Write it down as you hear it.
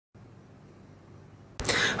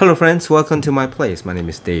Hello friends, welcome to my place. My name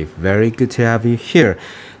is Dave. Very good to have you here.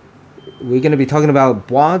 We're going to be talking about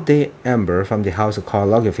Bois d'Ambre from the house of Karl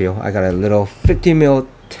Lagerfeld. I got a little 50 ml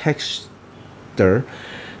texture.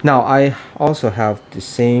 Now I also have the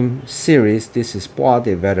same series. This is Bois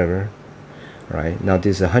de Vetiver. Right, now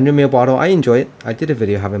this is a 100 ml bottle. I enjoy it. I did a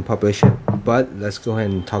video, haven't published it. But let's go ahead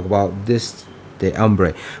and talk about this, the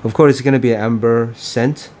ambre. Of course, it's going to be an amber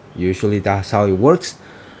scent. Usually that's how it works.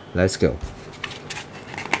 Let's go.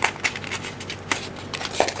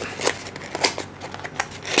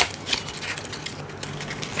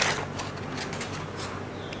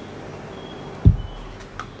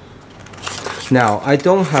 Now, I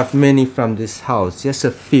don't have many from this house, just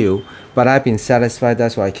a few, but I've been satisfied.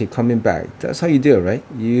 That's why I keep coming back. That's how you do it, right?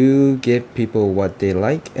 You give people what they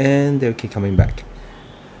like and they'll keep coming back.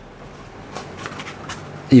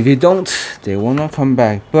 If you don't, they will not come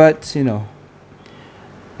back. But, you know,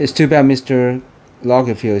 it's too bad Mr.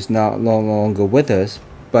 Lagerfeld is no longer with us.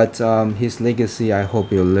 But his legacy, I hope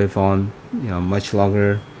will live on, much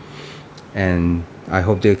longer. And I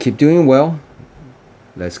hope they'll keep doing well.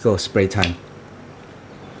 Let's go, spray time.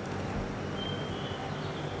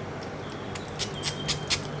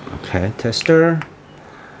 Okay, tester.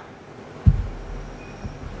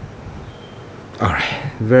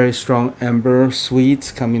 Alright, very strong amber sweets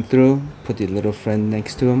coming through. Put the little friend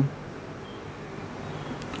next to him.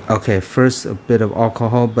 Okay, first a bit of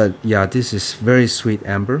alcohol, but yeah, this is very sweet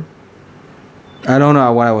amber. I don't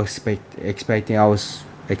know what I was expecting. I was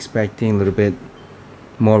expecting a little bit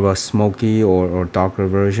more of a smoky or darker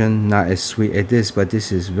version. Not as sweet as this, but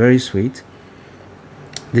this is very sweet.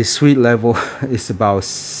 The sweet level is about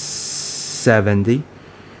 70.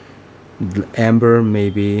 Amber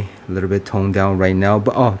maybe a little bit toned down right now,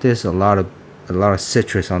 but oh, there's a lot of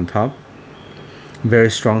citrus on top. Very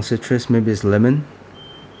strong citrus. Maybe it's lemon.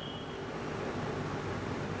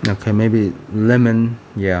 Okay, maybe lemon.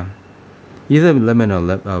 Yeah, either lemon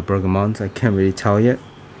or bergamot. I can't really tell yet.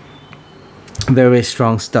 Very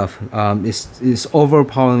strong stuff. It's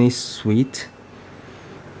overpoweringly sweet,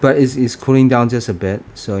 but it's cooling down just a bit.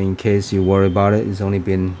 So in case you worry about it, it's only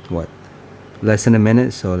been what, less than a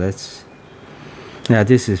minute. So yeah,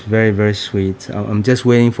 this is very sweet. I'm just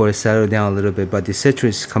waiting for it to settle down a little bit, but the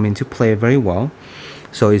citrus come into play very well.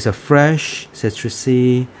 So it's a fresh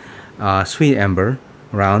citrusy sweet amber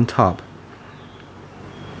around top.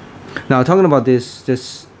 Now talking about this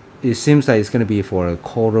it seems like it's going to be for a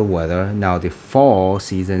colder weather. Now the fall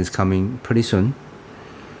season is coming pretty soon,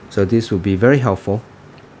 so this will be very helpful.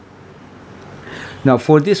 Now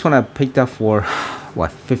for this one, I picked up for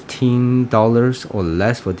what, $15 or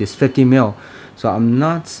less for this 50 ml. So I'm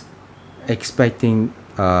not expecting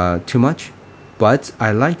too much, but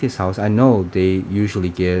I like this house. I know they usually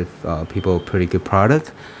give people a pretty good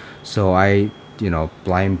product, so I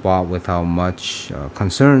blind bought without much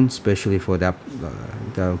concern, especially for that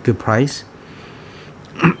the good price.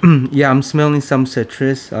 Yeah, I'm smelling some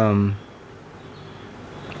citrus.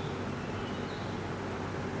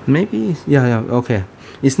 Maybe yeah, okay.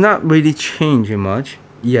 It's not really changing much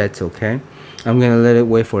yet. Okay, I'm gonna let it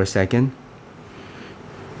wait for a second.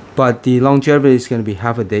 But the longevity is gonna be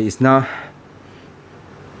half a day. It's not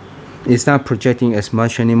projecting as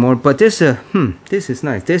much anymore. But this is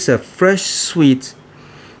nice. There's a fresh sweet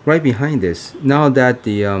right behind this. Now that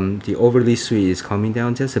the overly sweet is coming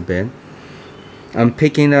down just a bit, I'm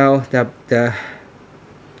picking out that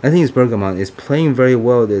I think it's bergamot. It's playing very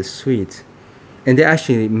well with the sweet, and they're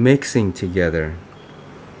actually mixing together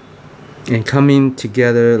and coming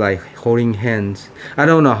together like holding hands. I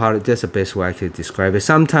don't know how that's the best way I could describe it.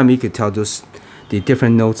 Sometimes you could tell the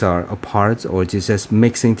different notes are apart or just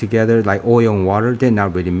mixing together like oil and water. They're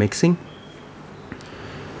not really mixing.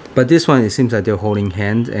 But this one, it seems like they're holding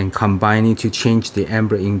hands and combining to change the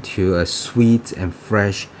amber into a sweet and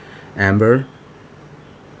fresh amber.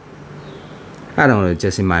 I don't know,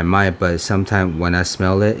 just in my mind, but sometimes when I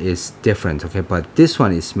smell it, it's different. Okay, but this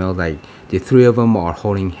one, it smells like the three of them are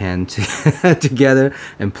holding hands together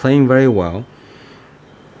and playing very well.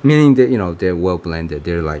 Meaning that they're well blended.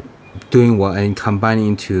 They're like doing well and combining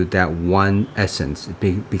into that one essence,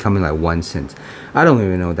 becoming like one scent. I don't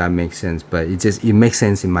even know if that makes sense, but it makes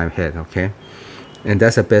sense in my head. Okay, and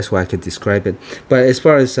that's the best way I could describe it. But as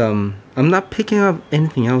far as I'm not picking up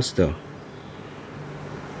anything else though.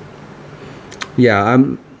 Yeah, I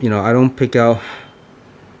don't pick out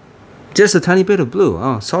just a tiny bit of blue.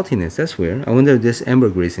 Oh, saltiness. That's weird. I wonder if there's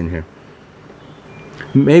ambergris in here.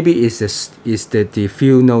 Maybe it's the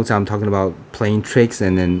few notes I'm talking about playing tricks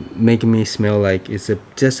and then making me smell like it's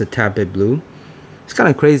just a tad bit blue. It's kind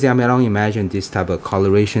of crazy. I mean, I don't imagine this type of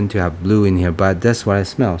coloration to have blue in here, but that's what I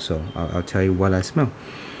smell. So I'll tell you what I smell.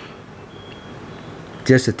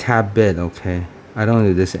 just a tad bit. Okay, I don't know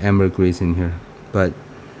if there's ambergris in here, but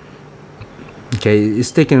okay, it's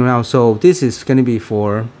sticking around. So this is gonna be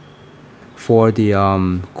for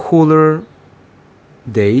the cooler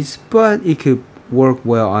days, but it could work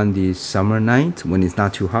well on the summer night when it's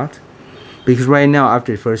not too hot, because right now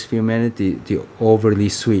after the first few minutes the overly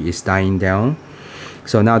sweet is dying down,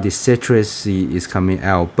 so now the citrusy is coming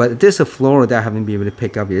out. But there's a floral that I haven't been able to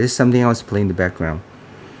pick up yet. There's something else playing in the background.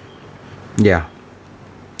 Yeah,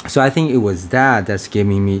 so I think it was that's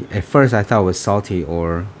giving me, at first I thought it was salty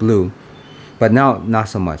or blue, but now not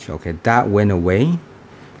so much. Okay, that went away.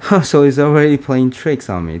 So it's already playing tricks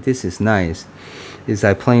on me. This is nice. It's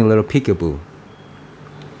like playing a little peekaboo.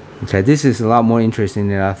 Okay, this is a lot more interesting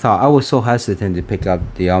than I thought. I was so hesitant to pick up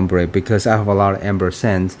the ombre because I have a lot of amber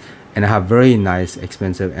scents, and I have very nice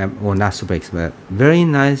expensive, well, not super expensive, very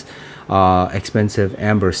nice expensive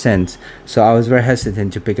amber scents. So I was very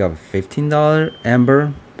hesitant to pick up a $15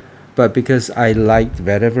 amber, but because I liked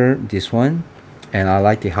whatever this one, and I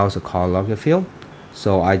like the House of Karl Lagerfeld,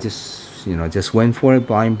 so I just just went for it,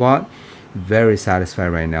 blind bought. Very satisfied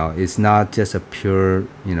right now. It's not just a pure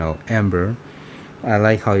amber. I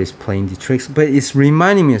like how it's playing the tricks, but it's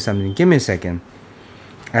reminding me of something. Give me a second.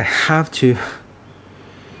 I have to.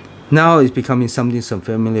 Now it's becoming something so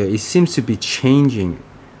familiar. It seems to be changing.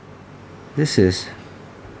 This is.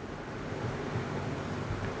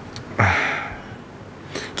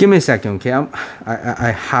 Give me a second, okay?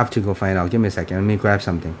 I have to go find out. Give me a second. Let me grab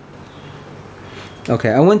something.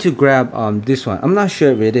 Okay, I want to grab this one. I'm not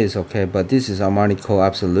sure if it is, okay, but this is Armani Co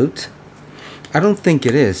Absolute. I don't think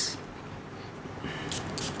it is,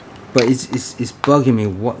 but it's bugging me.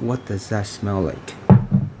 What does that smell like?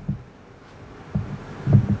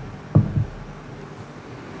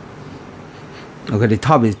 Okay, the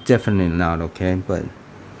top is definitely not okay, but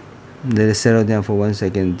let it settle down for 1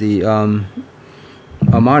 second. The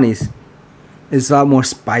Armani's is a lot more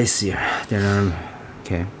spicier than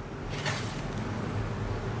okay.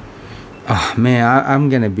 Oh man, I'm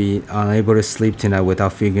gonna be unable to sleep tonight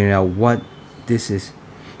without figuring out what this is.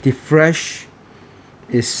 The fresh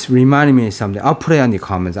is reminding me of something. I'll put it in the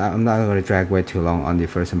comments. I'm not gonna drag way too long on the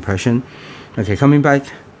first impression. Okay, coming back.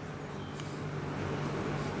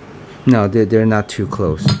 No, they're not too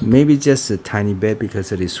close. Maybe just a tiny bit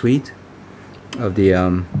because of the sweet of the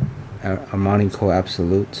Armani Co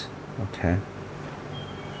Absolute. Okay.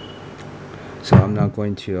 So I'm not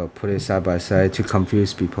going to put it side by side to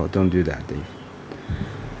confuse people. Don't do that, Dave.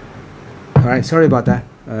 All right, sorry about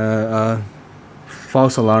that.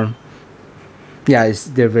 False alarm. Yeah,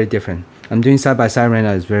 they're very different. I'm doing side by side right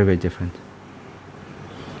now. It's very different.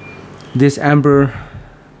 This amber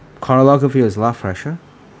Karl Lagerfeld is a lot fresher.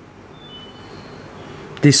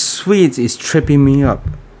 This sweet is tripping me up.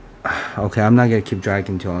 Okay, I'm not gonna keep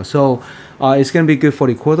dragging too long. So it's gonna be good for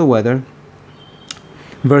the colder weather.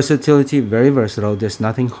 Versatility, very versatile. There's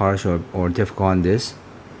nothing harsh or difficult on this.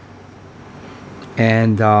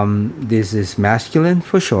 And this is masculine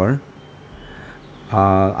for sure.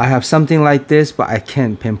 I have something like this, but I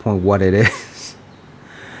can't pinpoint what it is.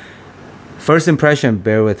 First impression,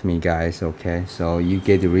 bear with me, guys, okay? So you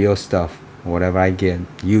get the real stuff. Whatever I get,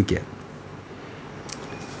 you get.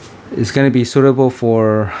 It's going to be suitable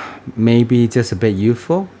for maybe just a bit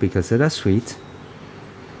youthful because of that sweet.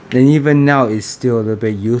 And even now, it's still a little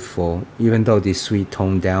bit youthful, even though the sweet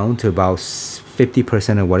toned down to about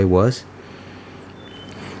 50% of what it was.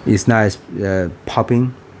 It's not as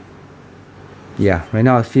popping. Yeah, right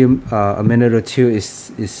now I feel a minute or two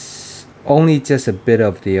is only just a bit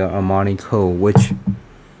of the Armani Co, which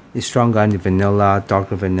is stronger on the vanilla,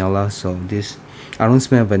 darker vanilla. So this, I don't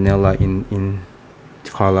smell vanilla in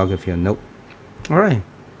Karl Lagerfeld. Nope. All right.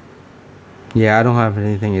 Yeah, I don't have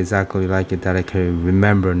anything exactly like it that I can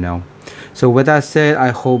remember now. So with that said, I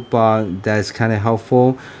hope that's kind of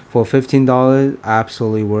helpful. For $15,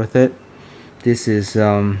 absolutely worth it. This is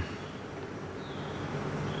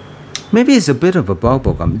maybe it's a bit of a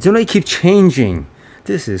bubble gum. Don't they keep changing?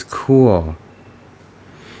 This is cool.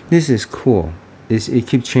 This is cool. It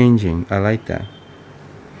keeps changing. I like that.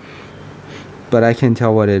 But I can't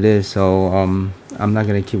tell what it is, so I'm not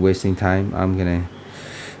gonna keep wasting time.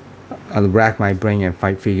 I'll rack my brain and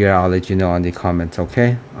figure out. I'll let you know on the comments,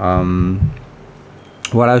 okay?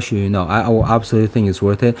 What else should you know? I will absolutely think it's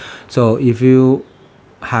worth it. So if you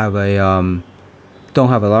have a don't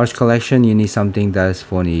have a large collection, you need something that's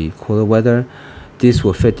for the cooler weather, this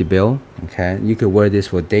will fit the bill. Okay, you could wear this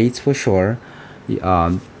for dates for sure.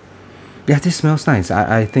 Yeah, this smells nice.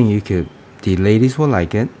 I think you could, the ladies will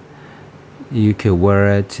like it. You could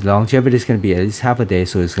wear it. Longevity is going to be at least half a day,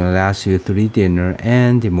 so it's going to last you through the dinner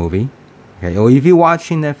and the movie. Okay, or if you're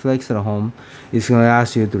watching Netflix at home, it's gonna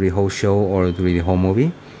ask you to read the whole show or to read the whole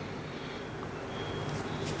movie.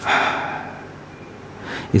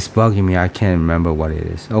 It's bugging me. I can't remember what it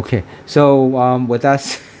is. Okay, so with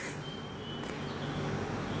that.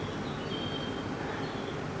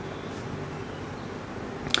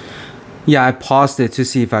 Yeah, I paused it to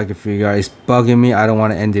see if I could figure out. It's bugging me. I don't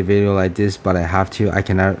want to end the video like this, but I have to. I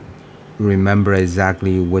cannot remember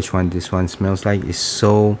exactly which one this one smells like. It's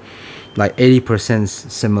so like 80%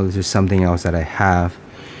 similar to something else that I have.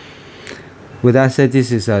 With that said,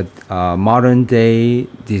 this is a modern day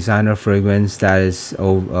designer fragrance that is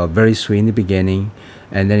very sweet in the beginning,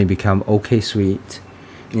 and then it become okay sweet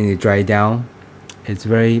and it dry down. It's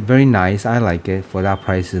very, very nice. I like it. For that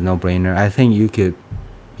price, is no brainer. I think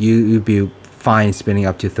you'd be fine spending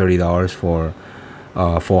up to $30 for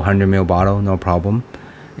 400 ml bottle, no problem.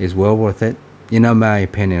 It's well worth it, in my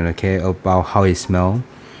opinion. Okay, about how it smells.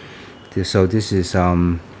 So this is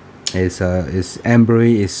it's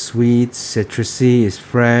ambery, it's sweet, citrusy, it's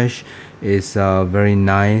fresh, it's very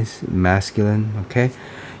nice, masculine. Okay,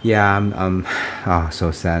 yeah, I'm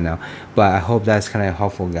so sad now, but I hope that's kind of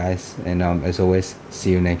helpful, guys. And as always,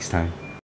 see you next time.